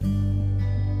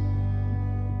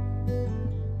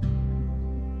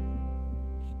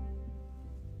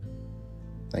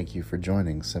Thank you for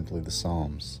joining Simply the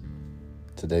Psalms.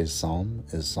 Today's psalm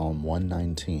is Psalm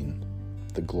 119,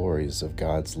 The Glories of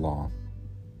God's Law.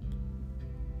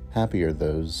 Happy are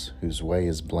those whose way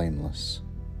is blameless,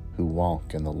 who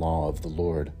walk in the law of the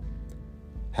Lord.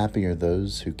 Happy are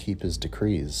those who keep his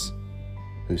decrees,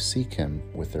 who seek him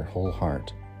with their whole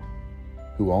heart,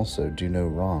 who also do no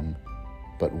wrong,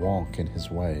 but walk in his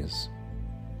ways.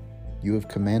 You have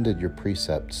commanded your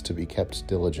precepts to be kept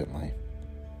diligently.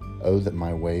 Oh, that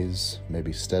my ways may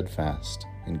be steadfast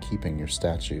in keeping your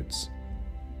statutes.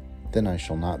 Then I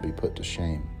shall not be put to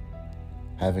shame,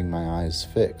 having my eyes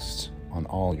fixed on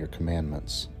all your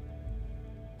commandments.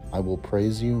 I will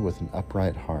praise you with an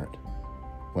upright heart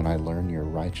when I learn your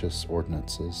righteous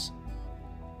ordinances.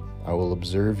 I will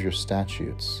observe your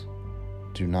statutes.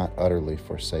 Do not utterly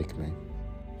forsake me.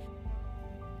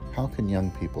 How can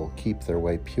young people keep their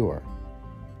way pure?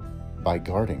 By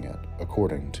guarding it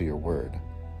according to your word.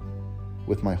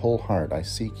 With my whole heart I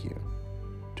seek you.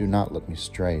 Do not let me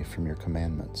stray from your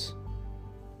commandments.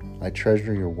 I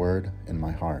treasure your word in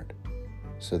my heart,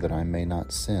 so that I may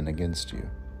not sin against you.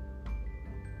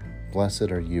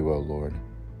 Blessed are you, O Lord.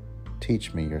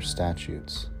 Teach me your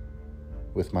statutes.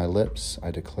 With my lips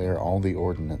I declare all the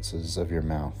ordinances of your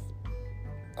mouth.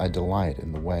 I delight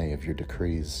in the way of your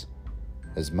decrees,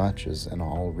 as much as in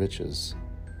all riches.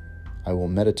 I will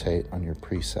meditate on your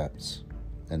precepts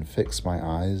and fix my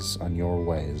eyes on your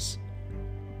ways.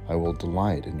 I will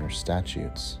delight in your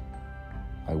statutes.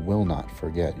 I will not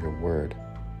forget your word.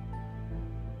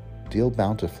 Deal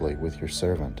bountifully with your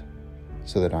servant,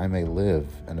 so that I may live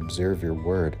and observe your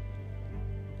word.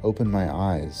 Open my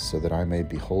eyes so that I may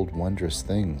behold wondrous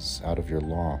things out of your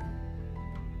law.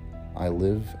 I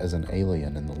live as an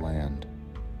alien in the land.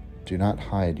 Do not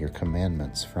hide your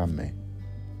commandments from me.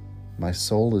 My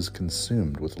soul is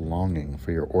consumed with longing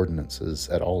for your ordinances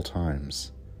at all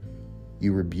times.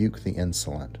 You rebuke the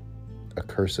insolent,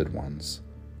 accursed ones,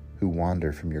 who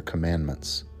wander from your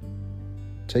commandments.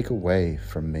 Take away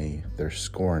from me their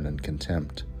scorn and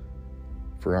contempt,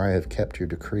 for I have kept your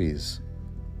decrees.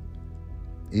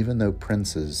 Even though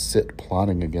princes sit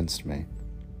plotting against me,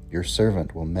 your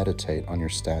servant will meditate on your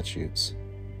statutes.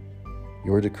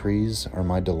 Your decrees are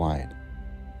my delight.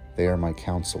 They are my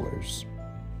counselors.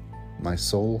 My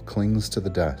soul clings to the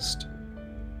dust.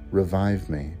 Revive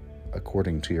me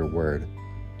according to your word.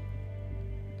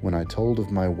 When I told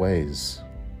of my ways,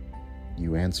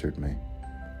 you answered me.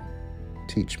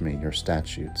 Teach me your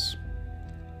statutes.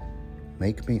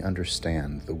 Make me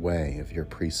understand the way of your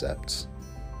precepts,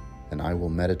 and I will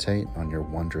meditate on your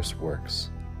wondrous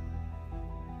works.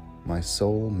 My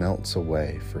soul melts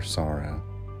away for sorrow.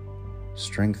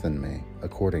 Strengthen me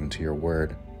according to your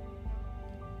word.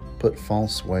 Put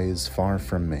false ways far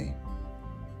from me,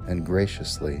 and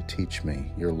graciously teach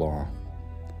me your law.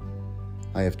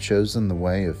 I have chosen the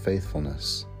way of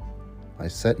faithfulness. I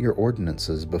set your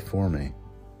ordinances before me.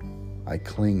 I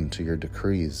cling to your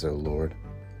decrees, O Lord.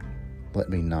 Let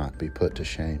me not be put to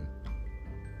shame.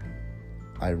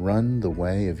 I run the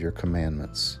way of your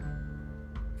commandments,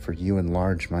 for you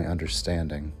enlarge my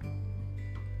understanding.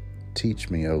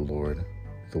 Teach me, O Lord,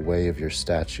 the way of your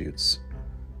statutes,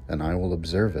 and I will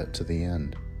observe it to the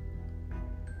end.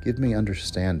 Give me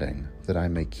understanding that I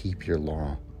may keep your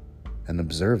law and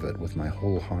observe it with my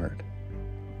whole heart.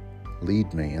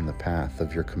 Lead me in the path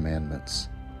of your commandments,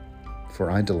 for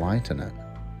I delight in it.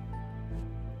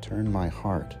 Turn my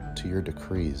heart to your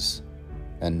decrees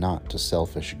and not to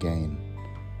selfish gain.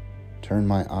 Turn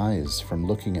my eyes from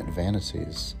looking at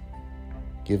vanities.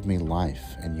 Give me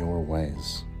life in your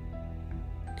ways.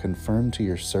 Confirm to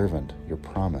your servant your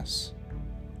promise,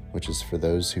 which is for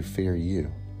those who fear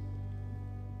you.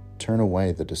 Turn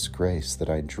away the disgrace that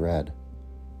I dread,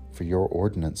 for your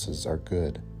ordinances are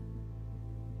good.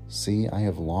 See, I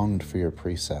have longed for your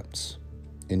precepts.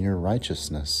 In your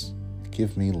righteousness,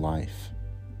 give me life.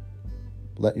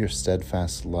 Let your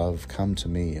steadfast love come to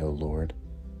me, O Lord,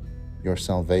 your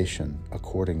salvation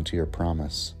according to your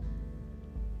promise.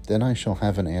 Then I shall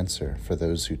have an answer for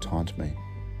those who taunt me,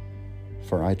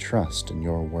 for I trust in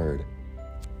your word.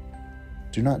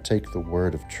 Do not take the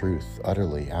word of truth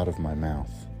utterly out of my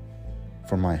mouth,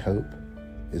 for my hope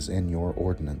is in your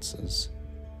ordinances.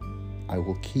 I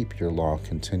will keep your law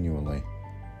continually,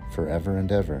 forever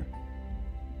and ever.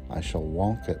 I shall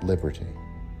walk at liberty,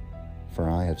 for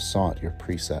I have sought your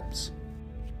precepts.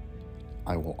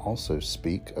 I will also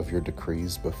speak of your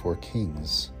decrees before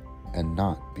kings, and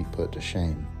not be put to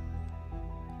shame.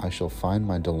 I shall find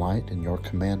my delight in your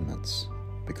commandments,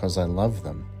 because I love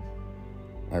them.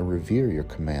 I revere your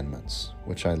commandments,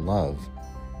 which I love,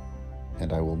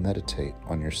 and I will meditate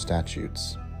on your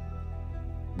statutes.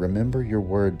 Remember your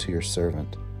word to your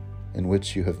servant, in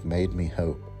which you have made me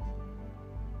hope.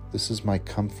 This is my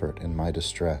comfort in my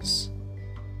distress,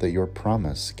 that your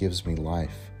promise gives me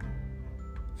life.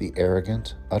 The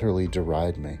arrogant utterly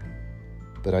deride me,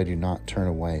 but I do not turn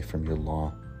away from your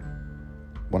law.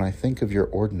 When I think of your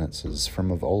ordinances from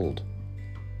of old,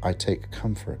 I take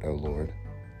comfort, O Lord.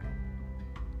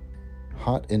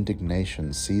 Hot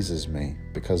indignation seizes me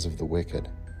because of the wicked,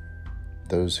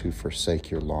 those who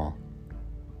forsake your law.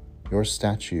 Your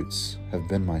statutes have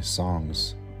been my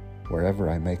songs wherever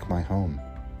I make my home.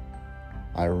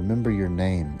 I remember your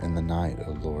name in the night,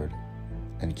 O Lord,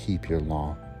 and keep your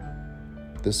law.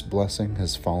 This blessing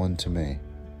has fallen to me,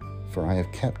 for I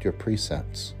have kept your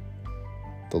precepts.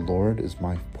 The Lord is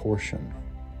my portion.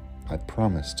 I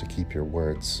promise to keep your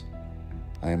words.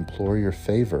 I implore your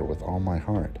favor with all my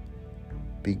heart.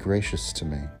 Be gracious to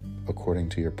me according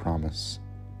to your promise.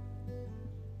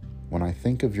 When I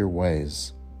think of your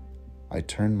ways, I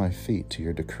turn my feet to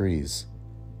your decrees.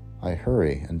 I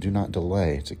hurry and do not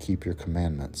delay to keep your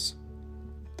commandments.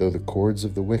 Though the cords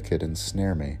of the wicked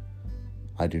ensnare me,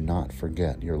 I do not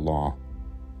forget your law.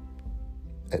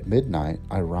 At midnight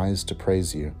I rise to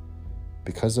praise you,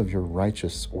 because of your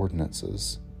righteous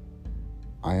ordinances.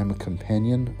 I am a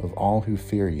companion of all who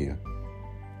fear you,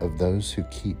 of those who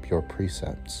keep your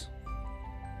precepts.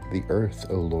 The earth,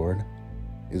 O Lord,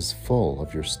 is full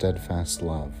of your steadfast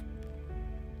love.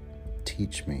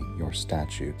 Teach me your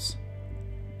statutes.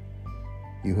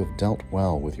 You have dealt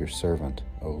well with your servant,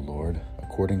 O Lord,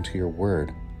 according to your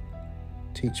word.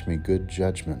 Teach me good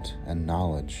judgment and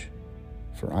knowledge,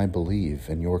 for I believe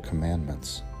in your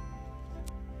commandments.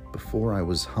 Before I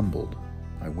was humbled,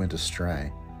 I went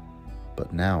astray,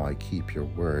 but now I keep your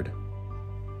word.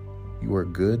 You are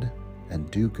good and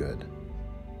do good.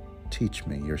 Teach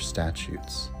me your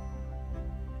statutes.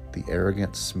 The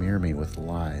arrogant smear me with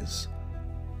lies,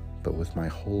 but with my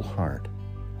whole heart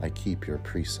I keep your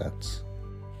precepts.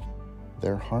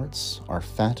 Their hearts are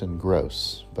fat and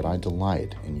gross, but I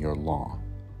delight in your law.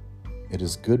 It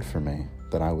is good for me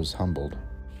that I was humbled,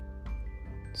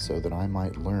 so that I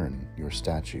might learn your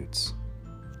statutes.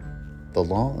 The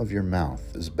law of your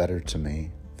mouth is better to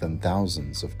me than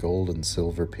thousands of gold and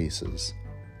silver pieces.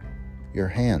 Your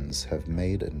hands have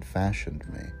made and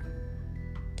fashioned me.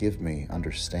 Give me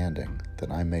understanding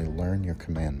that I may learn your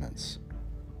commandments.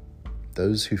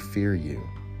 Those who fear you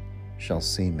shall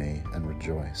see me and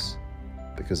rejoice,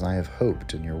 because I have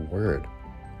hoped in your word.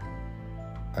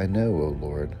 I know, O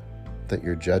Lord, that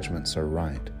your judgments are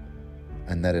right,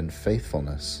 and that in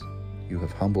faithfulness you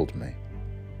have humbled me.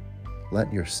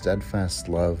 Let your steadfast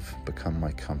love become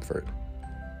my comfort,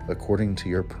 according to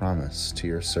your promise to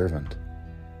your servant.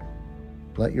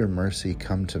 Let your mercy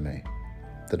come to me,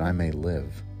 that I may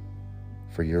live,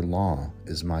 for your law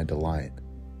is my delight.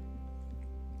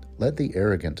 Let the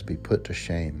arrogant be put to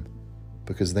shame,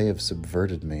 because they have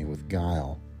subverted me with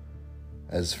guile.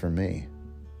 As for me,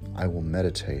 I will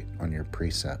meditate on your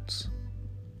precepts.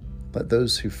 Let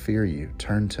those who fear you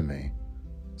turn to me,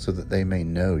 so that they may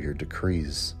know your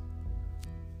decrees.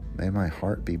 May my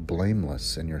heart be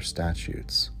blameless in your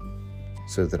statutes,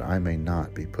 so that I may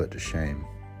not be put to shame.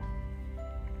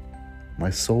 My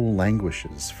soul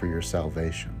languishes for your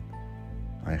salvation.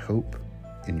 I hope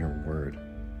in your word.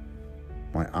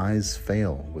 My eyes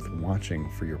fail with watching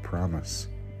for your promise.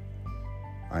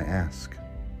 I ask,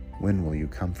 when will you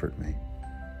comfort me?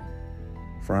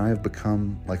 For I have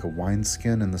become like a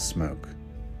wineskin in the smoke,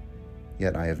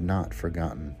 yet I have not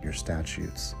forgotten your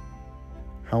statutes.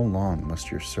 How long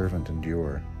must your servant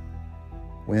endure?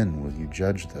 When will you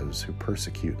judge those who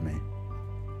persecute me?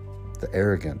 The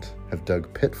arrogant have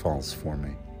dug pitfalls for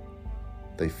me.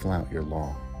 They flout your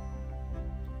law.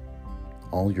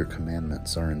 All your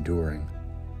commandments are enduring.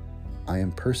 I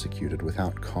am persecuted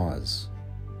without cause.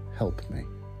 Help me.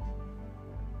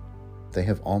 They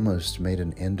have almost made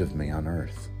an end of me on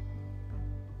earth,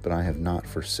 but I have not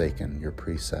forsaken your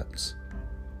precepts.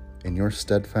 In your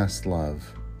steadfast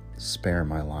love, spare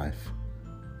my life,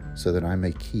 so that I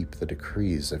may keep the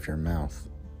decrees of your mouth.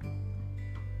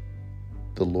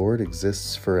 The Lord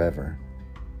exists forever.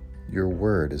 Your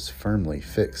word is firmly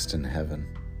fixed in heaven.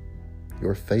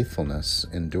 Your faithfulness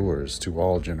endures to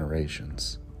all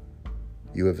generations.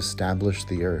 You have established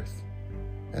the earth,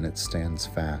 and it stands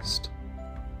fast.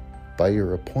 By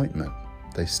your appointment,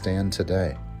 they stand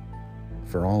today,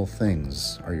 for all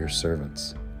things are your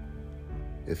servants.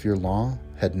 If your law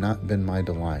had not been my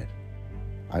delight,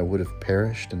 I would have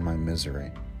perished in my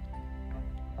misery.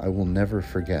 I will never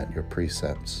forget your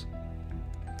precepts,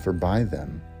 for by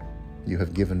them you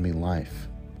have given me life.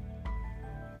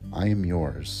 I am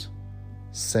yours,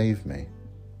 Save me,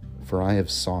 for I have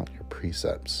sought your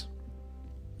precepts.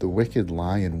 The wicked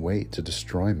lie in wait to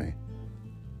destroy me,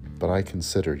 but I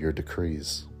consider your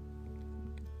decrees.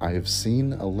 I have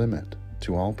seen a limit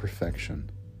to all perfection,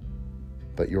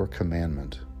 but your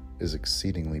commandment is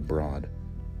exceedingly broad.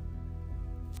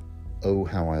 Oh,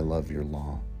 how I love your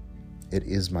law. It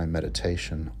is my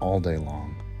meditation all day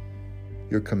long.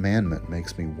 Your commandment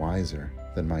makes me wiser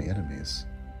than my enemies,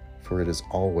 for it is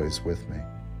always with me.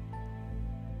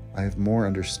 I have more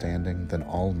understanding than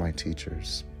all my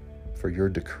teachers, for your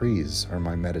decrees are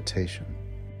my meditation.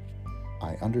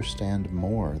 I understand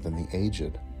more than the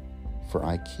aged, for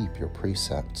I keep your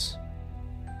precepts.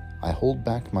 I hold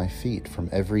back my feet from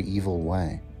every evil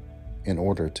way, in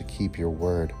order to keep your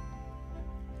word.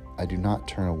 I do not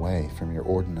turn away from your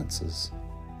ordinances,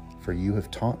 for you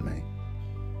have taught me.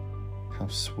 How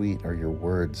sweet are your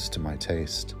words to my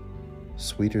taste,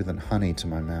 sweeter than honey to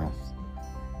my mouth.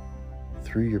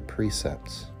 Through your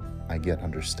precepts I get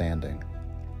understanding,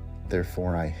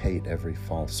 therefore I hate every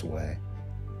false way.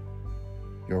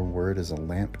 Your word is a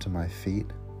lamp to my feet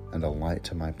and a light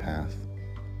to my path.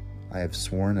 I have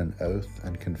sworn an oath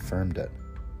and confirmed it,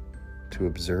 to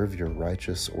observe your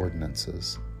righteous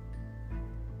ordinances.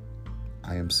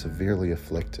 I am severely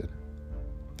afflicted.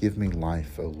 Give me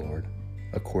life, O Lord,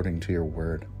 according to your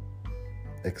word.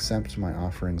 Accept my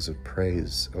offerings of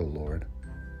praise, O Lord,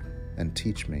 and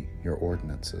teach me your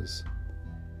ordinances.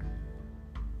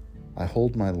 I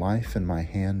hold my life in my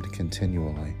hand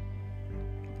continually,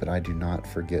 but I do not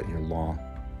forget your law.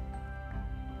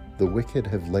 The wicked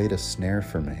have laid a snare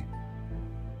for me,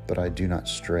 but I do not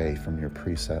stray from your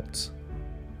precepts.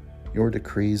 Your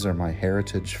decrees are my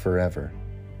heritage forever.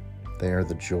 They are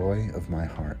the joy of my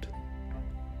heart.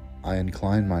 I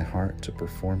incline my heart to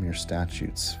perform your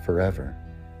statutes forever,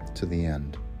 to the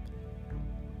end.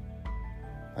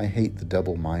 I hate the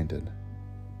double-minded,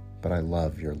 but I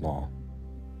love your law.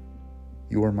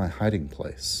 You are my hiding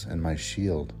place and my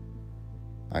shield.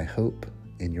 I hope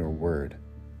in your word.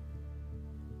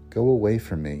 Go away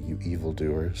from me, you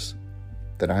evildoers,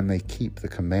 that I may keep the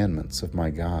commandments of my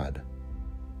God.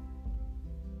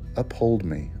 Uphold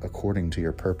me according to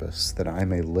your purpose, that I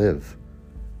may live,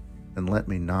 and let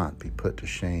me not be put to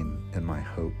shame in my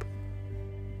hope.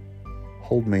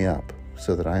 Hold me up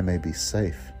so that I may be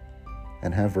safe,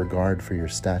 and have regard for your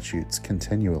statutes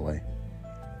continually.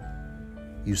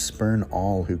 You spurn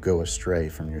all who go astray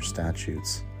from your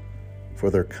statutes, for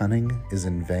their cunning is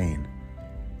in vain.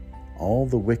 All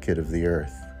the wicked of the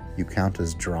earth you count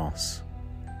as dross.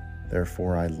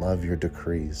 Therefore I love your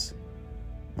decrees.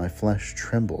 My flesh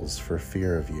trembles for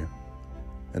fear of you,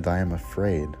 and I am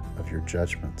afraid of your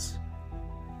judgments.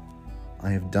 I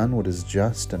have done what is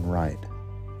just and right.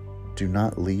 Do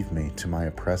not leave me to my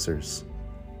oppressors.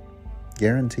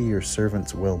 Guarantee your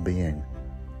servant's well-being.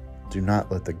 Do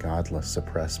not let the godless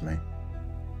oppress me.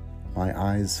 My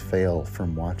eyes fail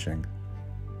from watching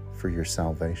for your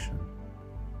salvation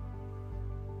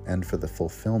and for the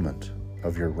fulfillment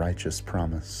of your righteous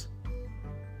promise.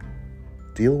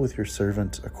 Deal with your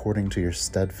servant according to your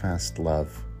steadfast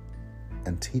love,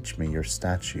 and teach me your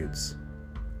statutes.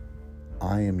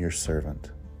 I am your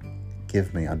servant.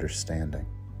 Give me understanding,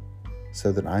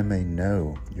 so that I may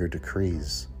know your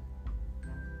decrees.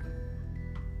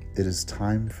 It is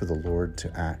time for the Lord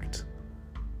to act,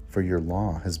 for your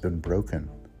law has been broken.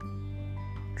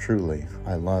 Truly,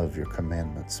 I love your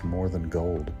commandments more than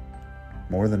gold,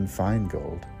 more than fine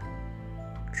gold.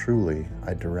 Truly,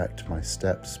 I direct my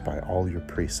steps by all your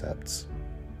precepts.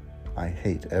 I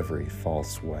hate every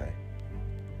false way.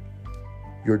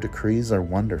 Your decrees are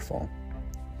wonderful,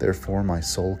 therefore my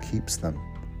soul keeps them.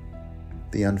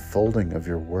 The unfolding of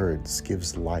your words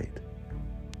gives light.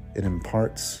 It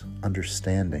imparts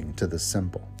understanding to the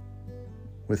simple.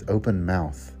 With open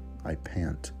mouth I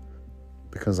pant,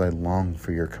 because I long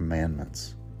for your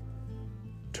commandments.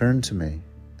 Turn to me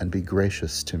and be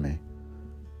gracious to me,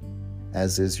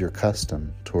 as is your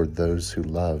custom toward those who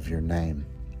love your name.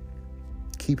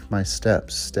 Keep my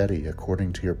steps steady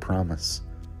according to your promise,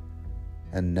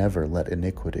 and never let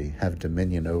iniquity have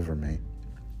dominion over me.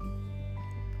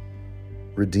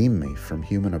 Redeem me from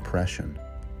human oppression,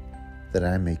 that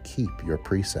I may keep your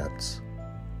precepts.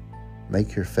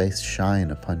 Make your face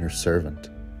shine upon your servant,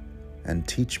 and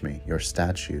teach me your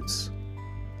statutes.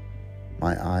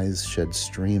 My eyes shed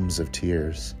streams of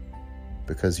tears,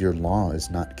 because your law is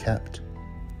not kept.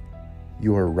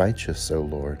 You are righteous, O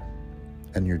Lord,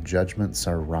 and your judgments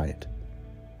are right.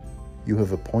 You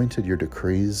have appointed your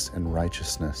decrees in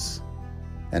righteousness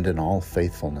and in all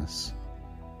faithfulness.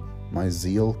 My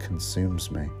zeal consumes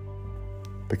me,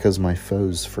 because my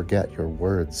foes forget your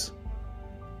words.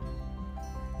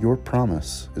 Your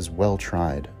promise is well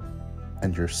tried,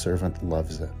 and your servant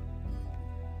loves it.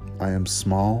 I am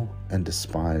small and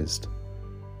despised,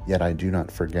 yet I do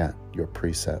not forget your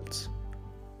precepts.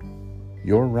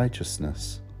 Your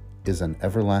righteousness is an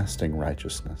everlasting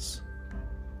righteousness,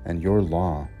 and your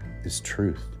law is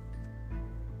truth.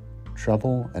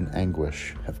 Trouble and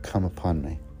anguish have come upon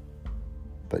me,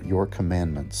 but your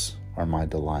commandments are my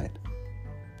delight.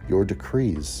 Your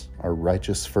decrees are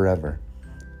righteous forever.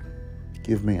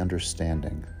 Give me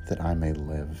understanding that I may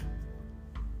live.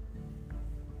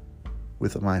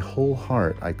 With my whole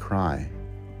heart I cry,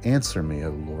 answer me, O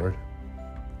Lord.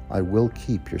 I will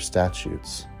keep your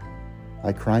statutes.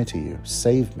 I cry to you,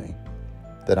 save me,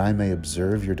 that I may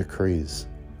observe your decrees.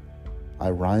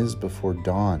 I rise before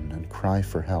dawn and cry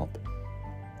for help.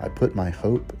 I put my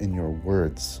hope in your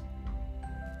words.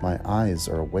 My eyes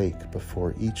are awake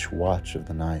before each watch of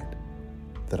the night,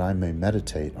 that I may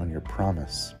meditate on your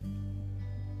promise.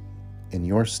 In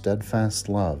your steadfast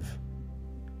love,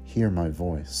 hear my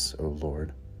voice, O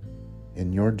Lord.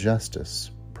 In your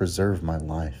justice, preserve my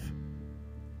life.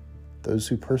 Those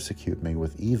who persecute me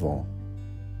with evil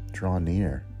draw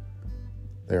near.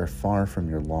 They are far from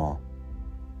your law.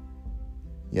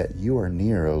 Yet you are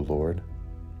near, O Lord,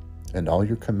 and all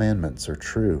your commandments are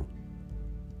true.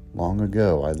 Long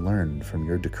ago I learned from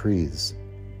your decrees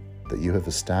that you have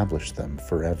established them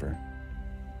forever.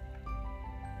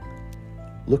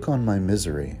 Look on my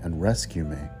misery and rescue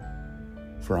me,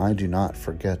 for I do not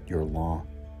forget your law.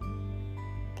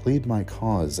 Plead my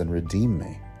cause and redeem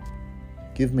me.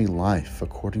 Give me life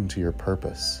according to your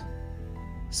purpose.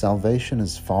 Salvation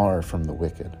is far from the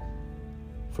wicked,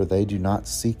 for they do not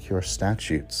seek your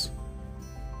statutes.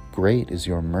 Great is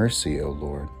your mercy, O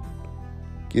Lord.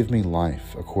 Give me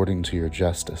life according to your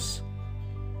justice.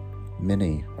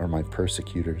 Many are my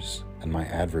persecutors and my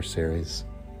adversaries,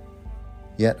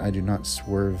 yet I do not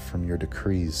swerve from your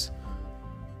decrees.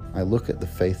 I look at the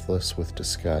faithless with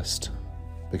disgust,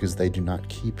 because they do not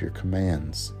keep your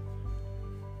commands.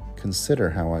 Consider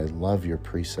how I love your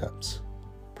precepts.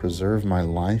 Preserve my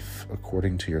life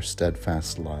according to your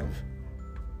steadfast love.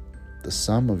 The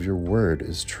sum of your word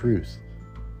is truth,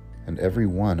 and every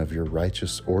one of your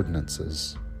righteous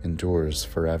ordinances endures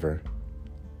forever.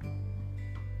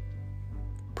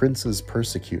 Princes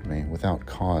persecute me without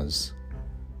cause,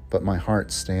 but my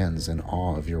heart stands in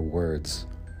awe of your words.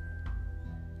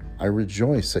 I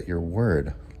rejoice at your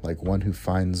word like one who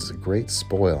finds great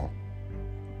spoil.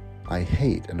 I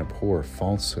hate and abhor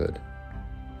falsehood,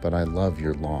 but I love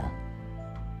your law.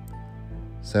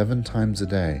 7 times a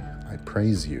day I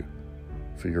praise you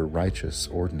for your righteous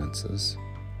ordinances.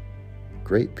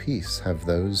 Great peace have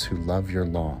those who love your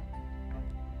law.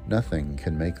 Nothing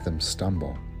can make them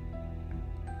stumble.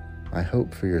 I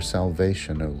hope for your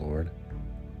salvation, O Lord,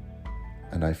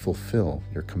 and I fulfill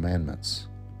your commandments.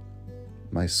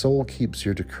 My soul keeps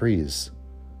your decrees.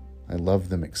 I love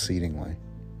them exceedingly.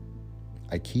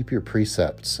 I keep your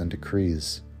precepts and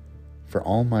decrees, for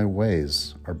all my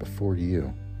ways are before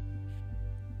you.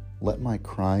 Let my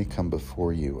cry come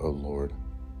before you, O Lord.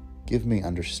 Give me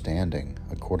understanding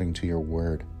according to your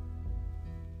word.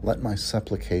 Let my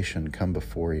supplication come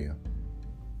before you.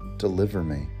 Deliver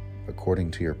me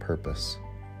according to your purpose.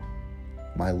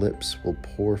 My lips will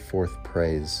pour forth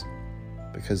praise,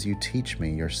 because you teach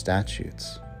me your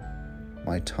statutes.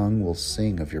 My tongue will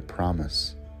sing of your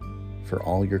promise, for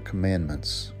all your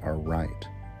commandments are right.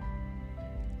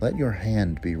 Let your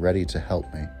hand be ready to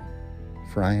help me,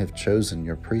 for I have chosen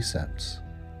your precepts.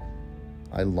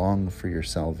 I long for your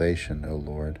salvation, O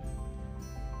Lord,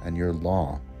 and your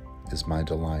law is my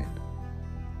delight.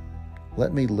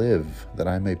 Let me live that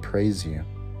I may praise you,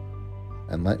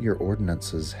 and let your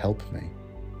ordinances help me.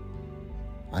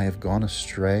 I have gone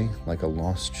astray like a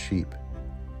lost sheep.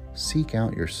 Seek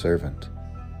out your servant,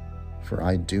 for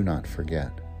I do not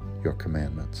forget your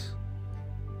commandments.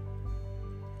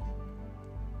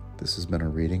 This has been a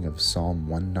reading of Psalm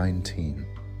 119.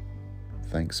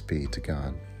 Thanks be to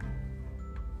God.